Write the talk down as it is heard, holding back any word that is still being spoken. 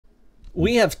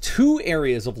We have two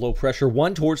areas of low pressure,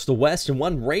 one towards the west and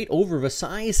one right over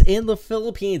Visayas in the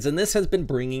Philippines, and this has been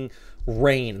bringing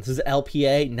rain. This is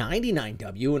LPA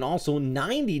 99W and also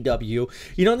 90W.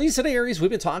 You know, these are the areas we've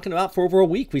been talking about for over a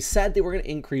week. We said they were going to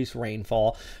increase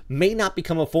rainfall. May not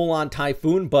become a full-on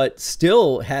typhoon, but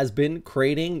still has been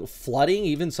creating flooding,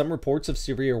 even some reports of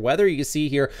severe weather. You can see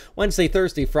here Wednesday,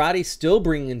 Thursday, Friday, still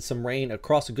bringing in some rain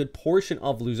across a good portion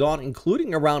of Luzon,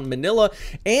 including around Manila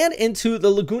and into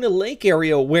the Laguna Lake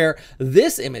area, where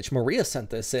this image, Maria sent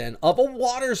this in, of a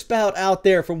water spout out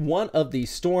there from one of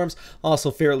these storms. Also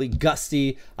fairly gusty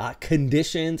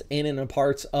conditions in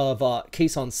parts of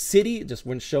Quezon City, just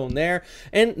when shown there.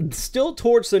 And still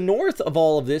towards the north of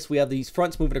all of this, we have these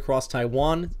fronts moving across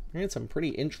Taiwan. And some pretty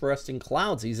interesting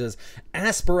clouds. He says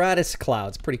asperatus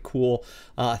clouds. Pretty cool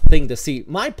thing to see.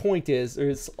 My point is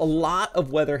there's a lot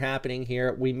of weather happening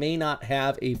here. We may not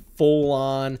have a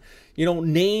full-on, you know,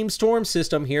 named storm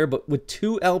system here, but with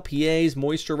two LPAs,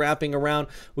 moisture wrapping around,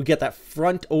 we get that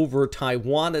front over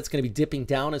Taiwan that's going to be dipping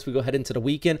down as we go ahead into the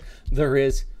weekend. There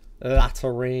is lots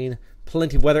of rain,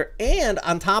 plenty of weather, and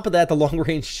on top of that, the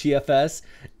long-range GFS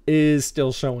is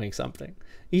still showing something.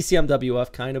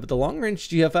 ECMWF kind of, but the long-range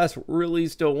GFS really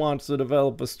still wants to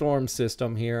develop a storm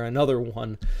system here. Another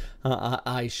one,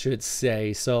 I should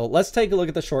say. So let's take a look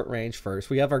at the short range first.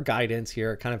 We have our guidance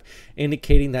here kind of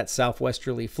indicating that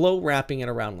southwesterly flow, wrapping it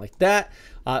around like that.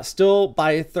 Still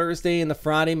by Thursday and the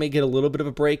Friday may get a little bit of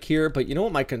a break here, but you know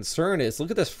what my concern is?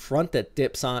 Look at this front that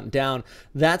dips on down.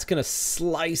 That's going to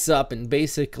slice up and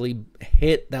basically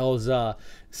hit those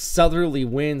southerly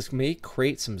winds, may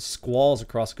create some squalls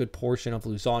across a good portion of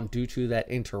Luzon due to that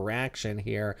interaction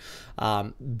here.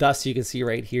 Thus, you can see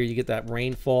right here, you get that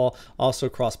rainfall also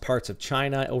across parts of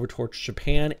China over towards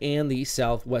Japan and the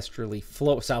southeasterly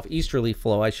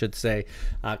flow, I should say,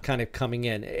 kind of coming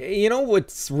in. You know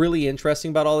what's really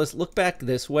interesting about all this? Look back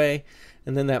this way,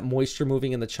 and then that moisture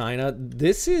moving into China.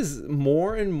 This is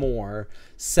more and more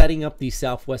setting up the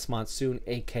southwest monsoon,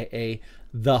 aka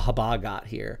the Habagat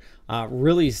here.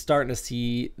 Really starting to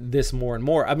see this more and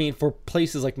more. I mean, for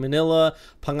places like Manila,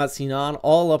 Pangasinan,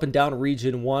 all up and down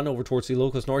Region 1 over towards the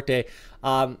Ilocos Norte,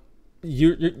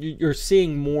 you're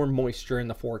seeing more moisture in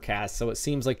the forecast. So it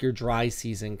seems like your dry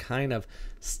season kind of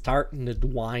starting to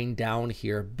wind down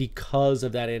here because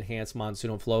of that enhanced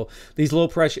monsoonal flow. These low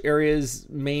pressure areas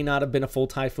may not have been a full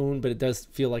typhoon, but it does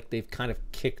feel like they've kind of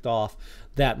kicked off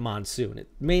that monsoon. It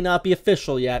may not be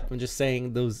official yet. I'm just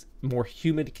saying those more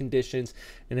humid conditions,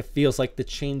 and it feels like the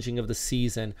changing of the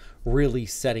season really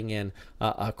setting in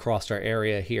across our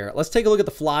area here. Let's take a look at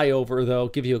the flyover, though,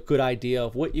 give you a good idea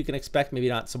of what you can expect. Maybe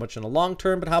not so much in the long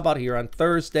term, but how about here on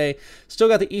Thursday? Still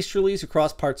got the easterlies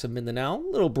across parts of Mindanao,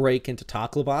 a little break into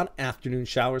Tacloban, afternoon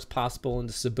showers possible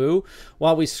into Cebu.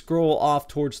 While we scroll off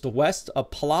towards the west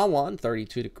of Palawan,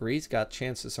 32 degrees, got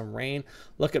chances of some rain.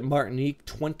 Look at Martinique,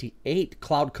 28,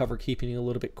 cloud cover keeping you a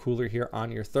little bit cooler here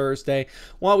on your Thursday.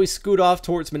 While we scoot off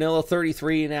towards Manila,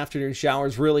 33, and afternoon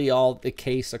showers, really all the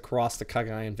case across the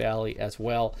Cagayan Valley, as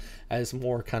well as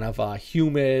more kind of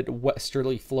humid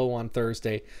westerly flow on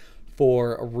Thursday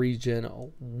for Region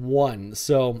 1.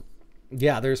 So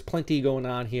yeah, there's plenty going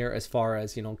on here as far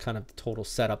as, you know, kind of total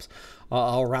setups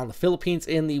around the Philippines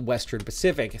and the Western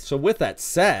Pacific. So with that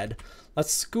said,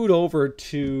 let's scoot over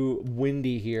to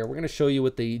windy here. We're going to show you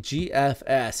what the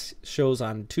GFS shows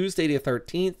on Tuesday the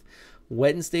 13th,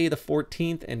 Wednesday the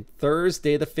 14th, and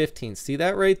Thursday the 15th. See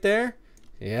that right there?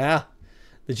 Yeah.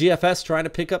 The GFS trying to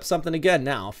pick up something again.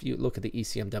 Now, if you look at the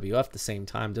ECMWF at the same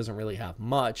time, doesn't really have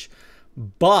much.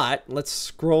 But let's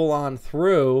scroll on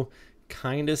through,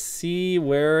 kind of see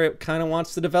where it kind of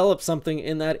wants to develop something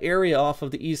in that area off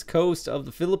of the east coast of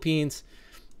the Philippines.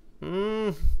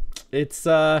 It's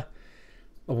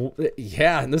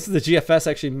yeah, and this is the GFS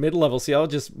actually mid-level. See how it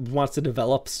just wants to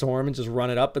develop storm and just run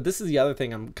it up. But this is the other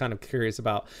thing I'm kind of curious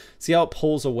about. See how it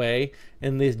pulls away,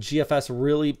 and the GFS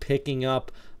really picking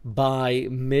up by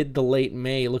mid to late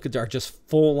May. Look at our just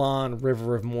full-on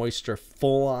river of moisture,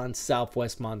 full-on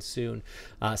southwest monsoon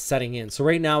setting in. So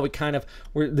right now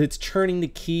it's turning the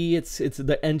key. It's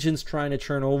the engine's trying to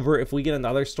turn over. If we get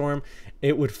another storm,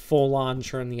 it would full-on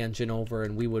turn the engine over,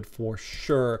 and we would for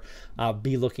sure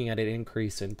be looking at an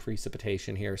increase in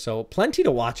precipitation here. So plenty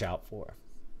to watch out for.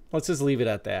 Let's just leave it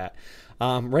at that.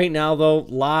 Right now, though,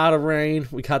 a lot of rain.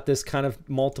 We got this kind of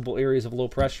multiple areas of low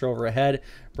pressure overhead,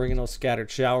 bringing those scattered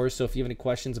showers. So if you have any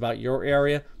questions about your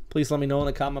area, please let me know in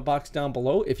the comment box down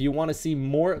below. If you want to see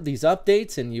more of these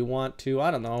updates and you want to,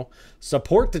 I don't know,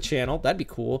 support the channel, that'd be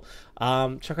cool.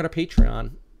 Check out our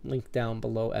Patreon link down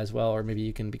below as well, or maybe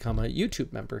you can become a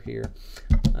YouTube member here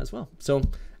as well. So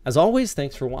as always,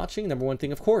 thanks for watching. Number one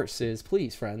thing, of course, is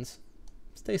please, friends,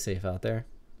 stay safe out there,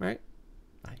 right?